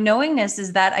explained my knowingness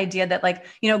is that idea that like,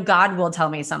 God will tell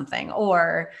me something,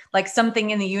 or like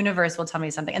something in the universe will tell me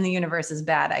something, and the universe is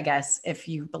bad, I guess, if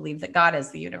you believe that God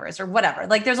is the universe or whatever.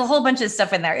 Like there's a whole bunch of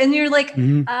stuff in there. And you're like,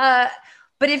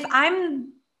 but if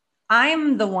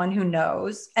I'm the one who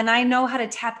knows, and I know how to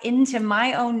tap into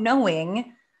my own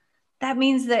knowing, that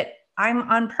means that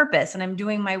I'm on purpose and I'm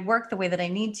doing my work the way that I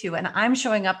need to, and I'm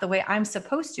showing up the way I'm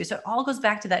supposed to. So it all goes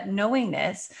back to that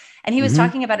knowingness. And he was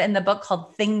talking about it in the book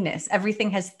called Thingness. Everything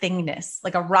has thingness,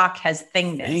 like a rock has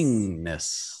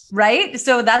thingness. Right?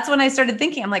 So that's when I started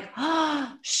thinking, I'm like,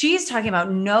 oh, she's talking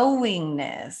about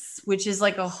knowingness, which is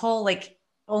like a whole, like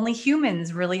only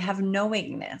humans really have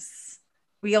knowingness.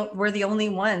 We're the only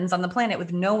ones on the planet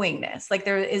with knowingness. Like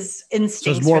there is instinct.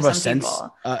 So it's more of a sense,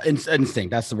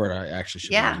 instinct. That's the word I actually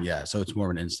should use. Yeah. So it's more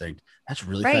of an instinct. That's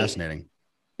really fascinating.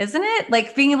 Isn't it?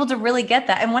 Like being able to really get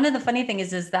that. And one of the funny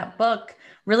things is that book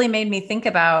really made me think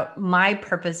about my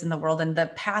purpose in the world and the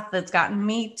path that's gotten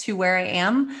me to where I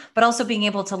am, but also being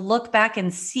able to look back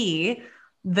and see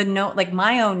like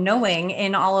my own knowing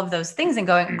in all of those things and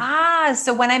going,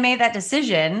 so when I made that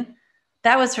decision,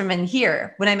 that was from in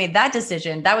here. When I made that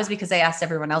decision, that was because I asked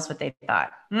everyone else what they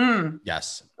thought.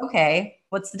 Yes. Okay.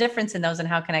 What's the difference in those, and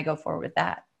how can I go forward with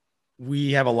that?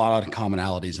 We have a lot of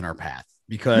commonalities in our path,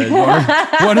 because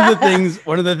one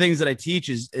of the things that I teach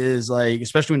is like,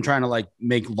 especially when trying to like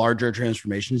make larger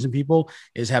transformations in people,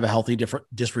 is have a healthy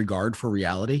disregard for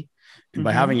reality. And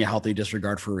by having a healthy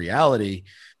disregard for reality,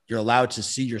 you're allowed to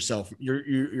see yourself.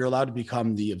 You're allowed to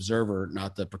become the observer,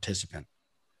 not the participant.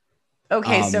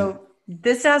 Okay. So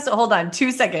this has to hold on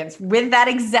 2 seconds with that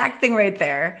exact thing right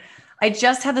there. I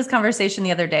just had this conversation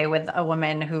the other day with a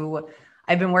woman who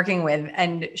I've been working with,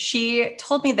 and she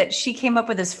told me that she came up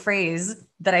with this phrase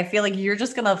that I feel like you're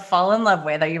just going to fall in love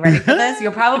with. Are you ready for this?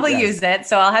 You'll probably use it.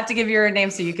 So I'll have to give you her name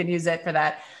so you can use it for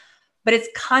that. But it's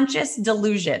conscious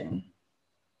delusion.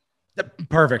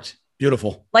 Perfect.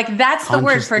 Beautiful. Like that's the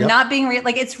word for not being real.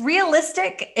 Like it's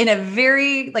realistic in a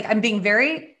very, like I'm being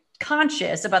very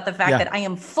conscious about the fact that I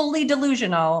am fully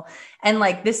delusional, and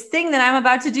like this thing that I'm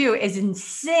about to do is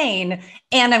insane,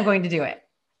 and I'm going to do it.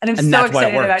 And I'm so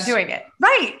excited about doing it.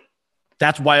 Right.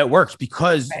 That's why it works,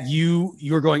 because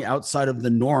you're going outside of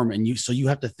the norm, and so you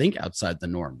have to think outside the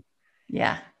norm.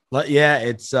 Yeah. But yeah,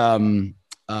 it's there's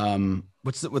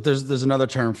another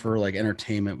term for like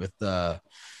entertainment with the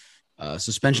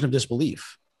suspension of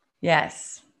disbelief.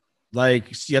 Yes.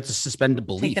 Like you have to suspend the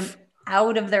belief. Take them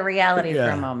out of their reality for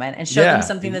a moment and show them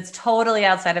something that's totally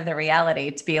outside of their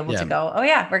reality to be able to go, oh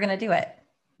yeah, we're going to do it.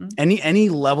 Any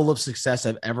level of success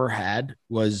I've ever had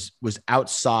was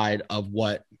outside of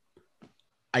what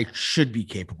I should be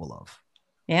capable of.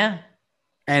 Yeah.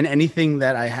 And anything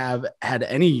that I have had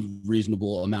any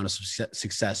reasonable amount of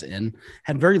success in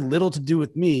had very little to do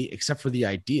with me, except for the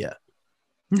idea.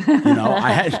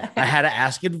 I had to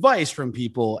ask advice from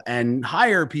people and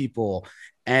hire people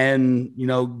and,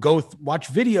 go watch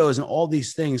videos and all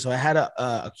these things. So I had to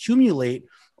accumulate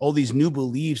all these new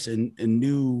beliefs and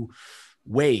new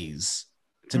ways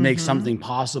to make something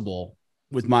possible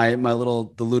with my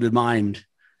little diluted mind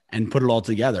and put it all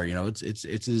together.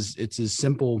 It's as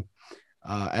simple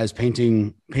as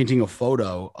painting a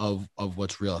photo of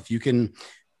what's real. If you can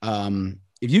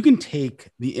take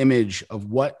the image of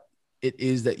what it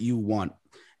is that you want,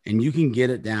 and you can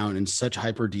get it down in such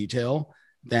hyper detail,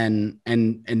 then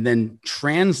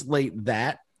translate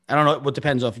that. I don't know what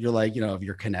depends if you're like, if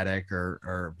you're kinetic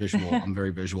or visual. I'm very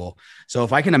visual. So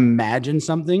if I can imagine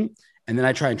something and then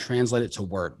I try and translate it to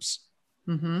words,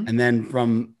 and then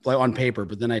from like on paper,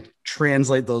 but then I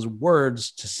translate those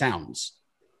words to sounds.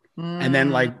 And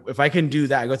then like, if I can do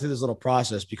that, I go through this little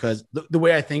process, because the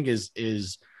way I think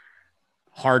is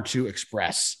hard to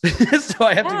express. So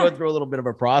I have to go through a little bit of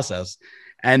a process.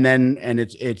 And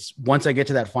it's once I get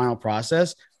to that final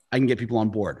process, I can get people on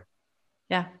board.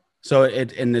 Yeah. So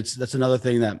that's another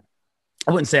thing that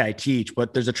I wouldn't say I teach,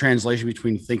 but there's a translation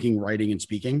between thinking, writing, and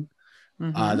speaking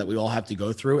that we all have to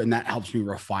go through. And that helps me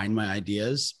refine my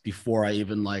ideas before I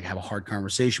even like have a hard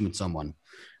conversation with someone.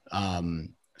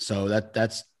 So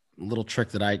that's a little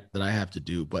trick that I have to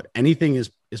do, but anything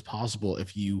is possible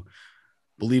if you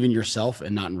believe in yourself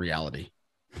and not in reality.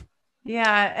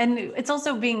 Yeah. And it's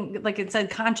also being, like it said,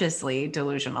 consciously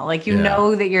delusional. Like,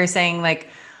 know that you're saying like,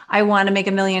 I want to make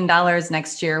 $1 million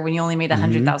next year when you only made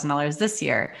 $100,000 this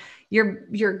year.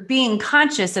 You're being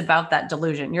conscious about that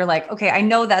delusion. You're like, okay, I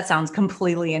know that sounds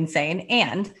completely insane,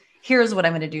 and here's what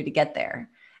I'm going to do to get there.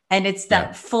 And it's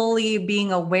that fully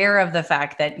being aware of the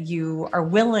fact that you are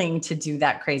willing to do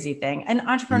that crazy thing. And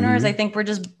entrepreneurs, I think we're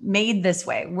just made this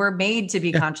way. We're made to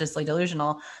be consciously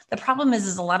delusional. The problem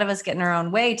is a lot of us get in our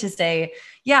own way to say,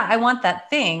 yeah, I want that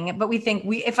thing. But we think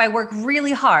if I work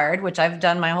really hard, which I've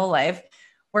done my whole life,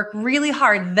 work really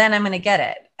hard, then I'm going to get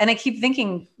it. And I keep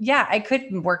thinking, yeah, I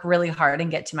could work really hard and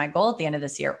get to my goal at the end of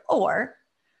this year. Or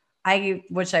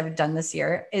which I've done this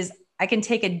year, is I can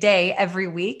take a day every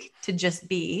week to just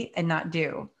be and not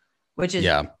do, which is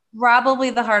probably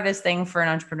the hardest thing for an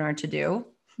entrepreneur to do,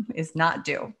 is not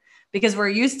do. Because we're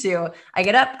used to, I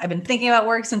get up, I've been thinking about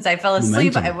work since I fell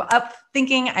asleep. I'm up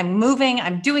thinking, I'm moving,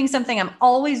 I'm doing something, I'm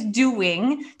always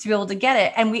doing to be able to get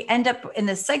it. And we end up in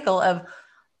this cycle of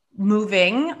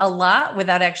moving a lot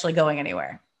without actually going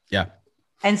anywhere. Yeah.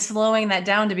 And slowing that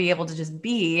down to be able to just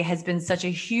be has been such a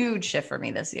huge shift for me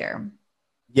this year.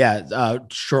 Yeah.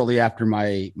 Shortly after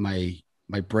my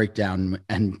breakdown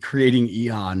and creating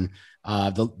Eon, I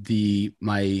don't know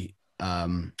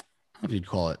if you'd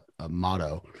call it a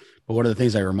motto, but one of the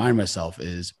things I remind myself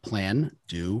is plan,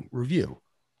 do, review,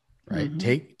 right?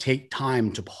 Take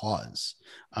time to pause.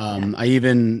 I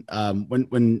even,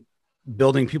 when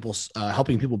building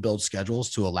helping people build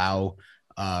schedules to allow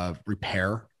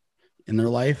repair in their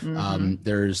life.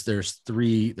 There's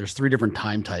three different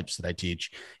time types that I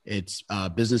teach. It's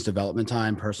business development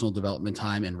time, personal development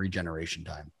time, and regeneration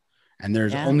time. And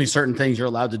there's only certain things you're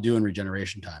allowed to do in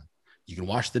regeneration time. You can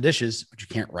wash the dishes, but you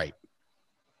can't write.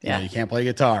 You know, you can't play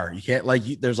guitar. You can't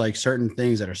there's certain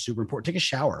things that are super important. Take a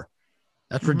shower.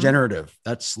 That's regenerative.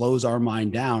 That slows our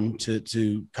mind down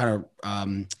to kind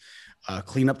of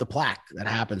clean up the plaque that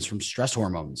happens from stress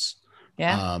hormones.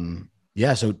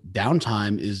 So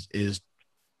downtime is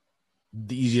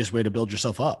the easiest way to build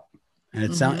yourself up. And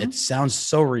it sounds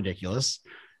so ridiculous.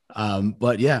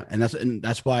 But yeah, and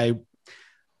that's why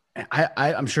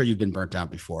I'm sure you've been burnt out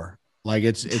before. Like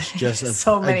it's just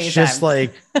so many it's times. just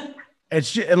like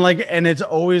it's just, and it's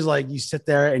always like you sit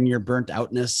there and you're burnt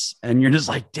outness and you're just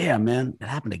like, damn, man, it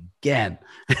happened again.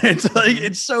 It's like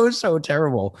it's so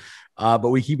terrible. But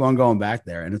we keep on going back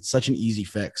there, and it's such an easy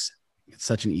fix. It's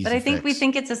such an easy But I think fix. we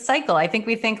think it's a cycle. I think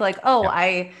we think like,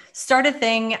 I start a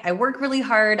thing, I work really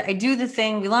hard, I do the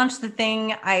thing, we launch the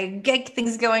thing, I get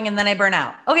things going, and then I burn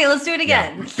out. Okay, let's do it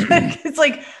again. It's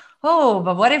like,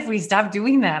 but what if we stop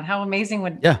doing that? How amazing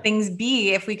would things be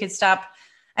if we could stop?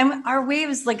 And our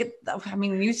waves,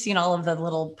 you've seen all of the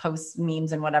little posts,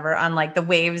 memes and whatever on the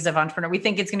waves of entrepreneur. We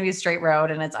think it's going to be a straight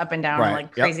road and it's up and down and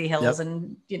crazy hills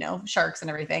and, sharks and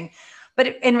everything.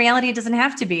 But in reality, it doesn't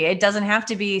have to be. It doesn't have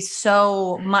to be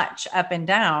so much up and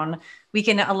down. We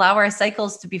can allow our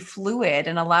cycles to be fluid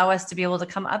and allow us to be able to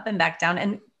come up and back down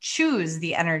and choose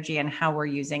the energy and how we're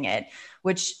using it,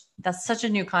 which that's such a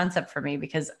new concept for me,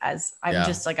 because as I'm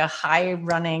just a high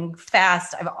running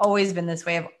fast, I've always been this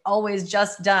way. I've always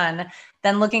just done.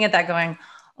 Then looking at that going,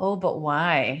 but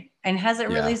why? And has it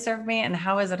really served me? And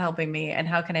how is it helping me? And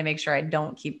how can I make sure I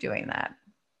don't keep doing that?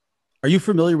 Are you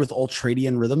familiar with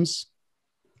ultradian rhythms?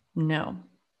 No.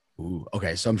 Ooh,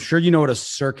 okay. So I'm sure you know what a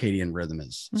circadian rhythm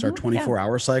is. It's our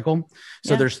 24-hour cycle.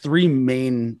 So there's three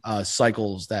main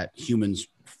cycles that humans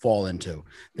fall into.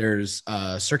 There's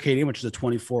circadian, which is a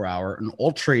 24-hour, an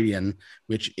ultradian,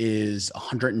 which is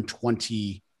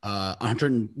 190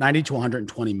 to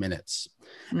 120 minutes.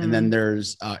 And then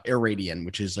there's irradian,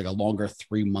 which is a longer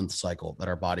 3-month cycle that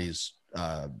our bodies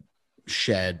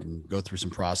shed and go through some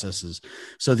processes.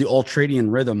 So the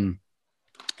ultradian rhythm,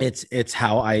 it's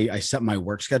how I set my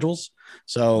work schedules.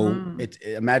 So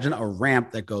imagine a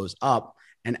ramp that goes up,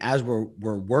 and as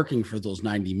we're working for those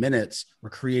 90 minutes, we're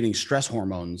creating stress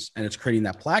hormones, and it's creating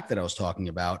that plaque that I was talking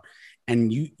about.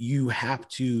 And you have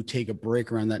to take a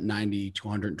break around that 90 to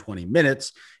 120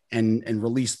 minutes and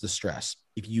release the stress.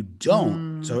 If you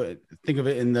don't, so think of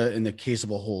it in the case of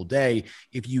a whole day.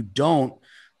 If you don't,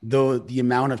 the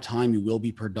amount of time you will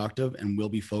be productive and will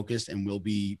be focused and will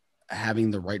be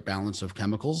having the right balance of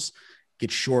chemicals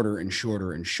gets shorter and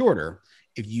shorter and shorter.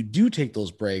 If you do take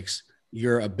those breaks,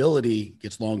 your ability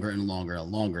gets longer and longer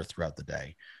and longer throughout the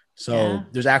day. So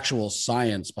there's actual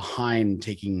science behind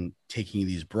taking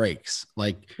these breaks.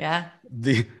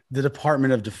 The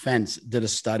Department of Defense did a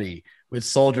study with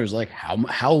soldiers,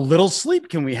 how little sleep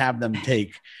can we have them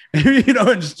take,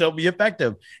 and still be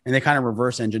effective. And they kind of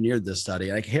reverse engineered this study.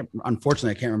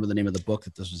 Unfortunately, I can't remember the name of the book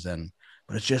that this was in,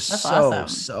 but it's just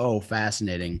so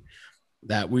fascinating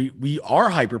that we are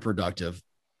hyper productive,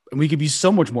 and we could be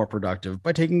so much more productive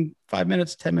by taking 5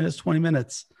 minutes, 10 minutes, 20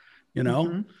 minutes,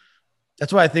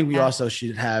 That's why I think we also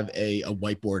should have a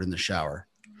whiteboard in the shower.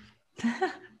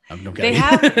 They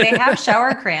have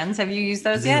shower crayons. Have you used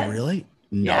those yet? Really?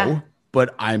 No. Yeah.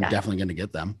 but I'm definitely going to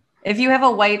get them. If you have a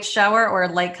white shower or a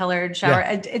light colored shower,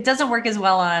 it doesn't work as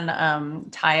well on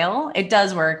tile. It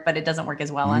does work, but it doesn't work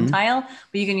as well on tile.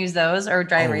 But you can use those or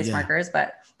dry erase markers.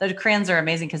 But the crayons are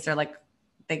amazing because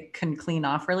they can clean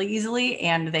off really easily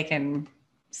and they can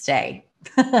stay.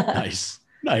 Nice.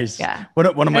 Yeah. One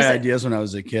of my ideas when I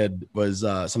was a kid was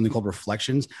something called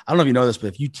reflections. I don't know if you know this, but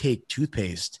if you take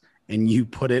toothpaste and you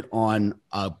put it on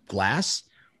a glass,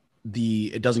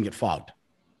 it doesn't get fogged.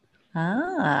 So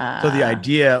the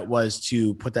idea was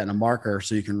to put that in a marker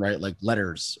so you can write like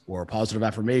letters or positive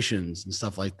affirmations and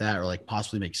stuff like that, or like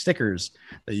possibly make stickers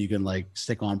that you can like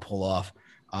stick on, pull off.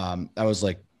 That was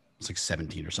like, it's like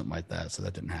 17 or something like that. So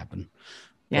that didn't happen.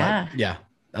 Yeah. But yeah.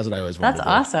 That's what I always wanted. That's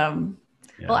awesome.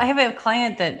 Yeah. Well, I have a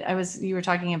client that you were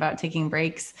talking about taking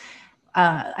breaks.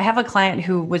 I have a client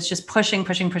who was just pushing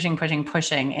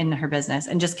in her business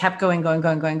and just kept going. And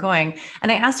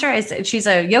I asked her, I said, she's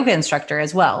a yoga instructor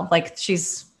as well. Like she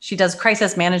does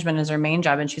crisis management as her main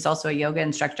job. And she's also a yoga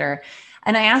instructor.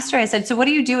 And I asked her, I said, so what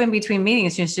do you do in between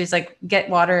meetings? And she's like, get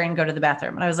water and go to the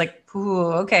bathroom. And I was like,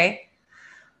 ooh, okay.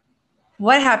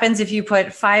 What happens if you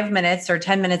put 5 minutes or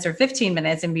 10 minutes or 15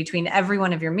 minutes in between every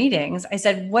one of your meetings? I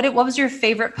said, what was your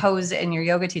favorite pose in your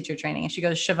yoga teacher training? And she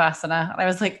goes, Shavasana. And I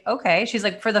was like, okay. She's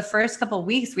like, for the first couple of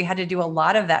weeks, we had to do a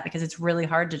lot of that because it's really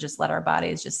hard to just let our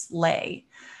bodies just lay.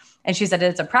 And she said,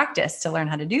 it's a practice to learn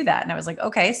how to do that. And I was like,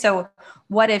 okay, so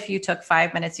what if you took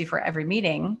 5 minutes before every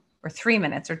meeting or 3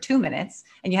 minutes or 2 minutes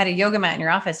and you had a yoga mat in your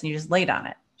office and you just laid on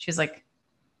it? She's like,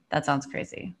 that sounds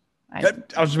crazy. I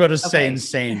was about to say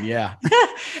insane. Yeah.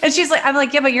 And she's like, I'm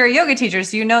like, yeah, but you're a yoga teacher,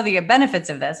 so you know the benefits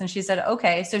of this. And she said,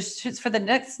 okay. So for the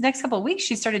next couple of weeks,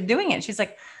 she started doing it. She's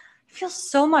like, I feel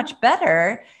so much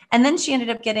better. And then she ended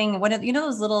up getting one of,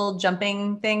 those little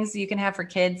jumping things you can have for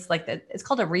kids. Like it's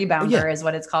called a rebounder is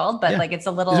what it's called. But like, it's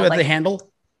a little, is it like the handle?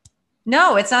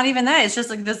 No, it's not even that. It's just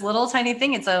like this little tiny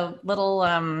thing. It's a little,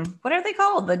 what are they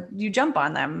called? You jump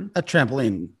on them. A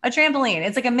trampoline.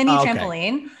 It's like a mini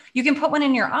trampoline. You can put one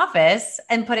in your office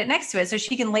and put it next to it. So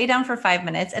she can lay down for 5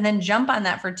 minutes and then jump on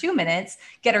that for 2 minutes,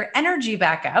 get her energy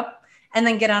back up and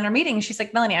then get on her meeting. She's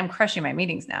like, Melanie, I'm crushing my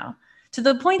meetings now, to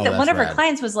the point that one of her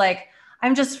clients was like, I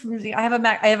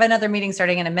have another meeting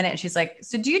starting in a minute. And she's like,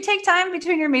 so do you take time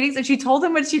between your meetings? And she told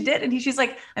him what she did. And she's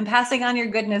like, I'm passing on your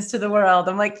goodness to the world.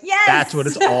 I'm like, yes, that's what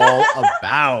it's all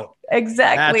about.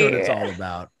 Exactly. That's what it's all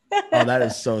about. Oh, that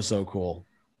is so cool.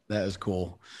 That is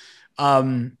cool.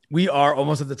 We are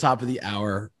almost at the top of the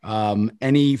hour.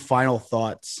 Any final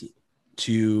thoughts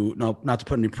not to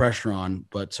put any pressure on,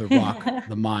 but to rock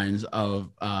the minds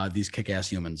of these kick-ass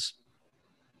humans?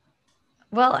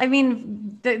 Well, I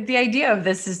mean, the idea of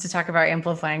this is to talk about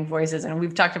amplifying voices, and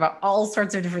we've talked about all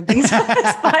sorts of different things on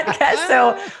this podcast.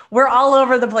 So we're all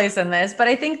over the place in this, but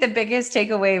I think the biggest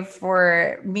takeaway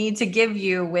for me to give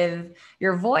you with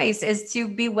your voice is to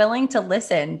be willing to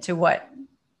listen to what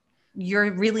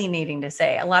you're really needing to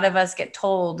say. A lot of us get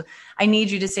told, I need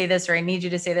you to say this, or I need you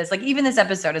to say this. Like even this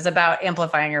episode is about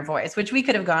amplifying your voice, which we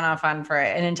could have gone off on for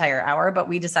an entire hour, but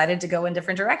we decided to go in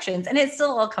different directions. And it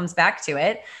still all comes back to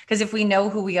it. Because if we know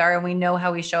who we are and we know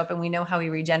how we show up and we know how we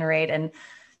regenerate and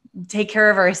take care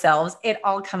of ourselves, it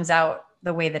all comes out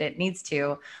the way that it needs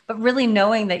to. But really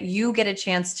knowing that you get a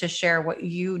chance to share what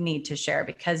you need to share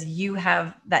because you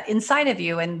have that inside of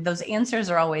you and those answers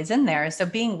are always in there. So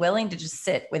being willing to just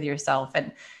sit with yourself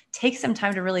and take some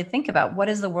time to really think about, what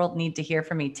does the world need to hear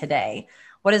from me today?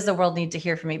 What does the world need to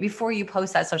hear from me before you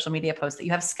post that social media post that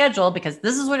you have scheduled? Because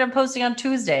this is what I'm posting on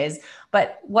Tuesdays,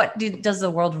 but what does the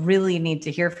world really need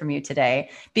to hear from you today?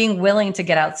 Being willing to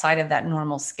get outside of that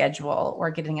normal schedule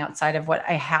or getting outside of what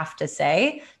I have to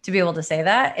say to be able to say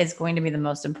that is going to be the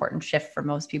most important shift for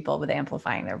most people with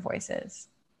amplifying their voices.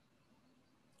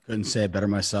 Couldn't say it better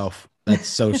myself. That's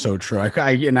so true.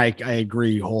 I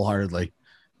agree wholeheartedly.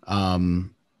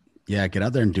 Yeah, get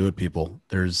out there and do it, people.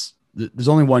 There's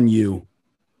only one you.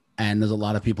 And there's a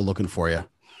lot of people looking for you.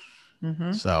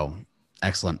 Mm-hmm. So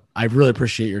excellent. I really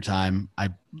appreciate your time. I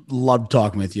loved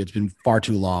talking with you. It's been far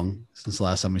too long since the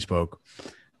last time we spoke.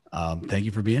 Thank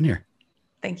you for being here.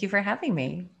 Thank you for having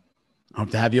me. I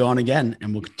hope to have you on again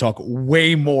and we'll talk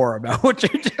way more about what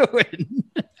you're doing.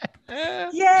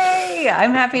 Yay.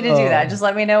 I'm happy to do that. Just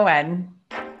let me know when.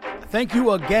 Thank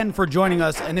you again for joining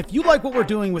us. And if you like what we're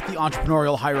doing with the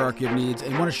entrepreneurial hierarchy of needs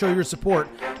and want to show your support,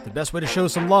 the best way to show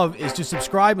some love is to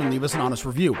subscribe and leave us an honest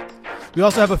review. We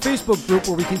also have a Facebook group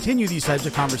where we continue these types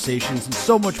of conversations and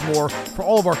so much more for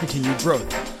all of our continued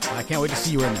growth. I can't wait to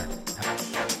see you in there.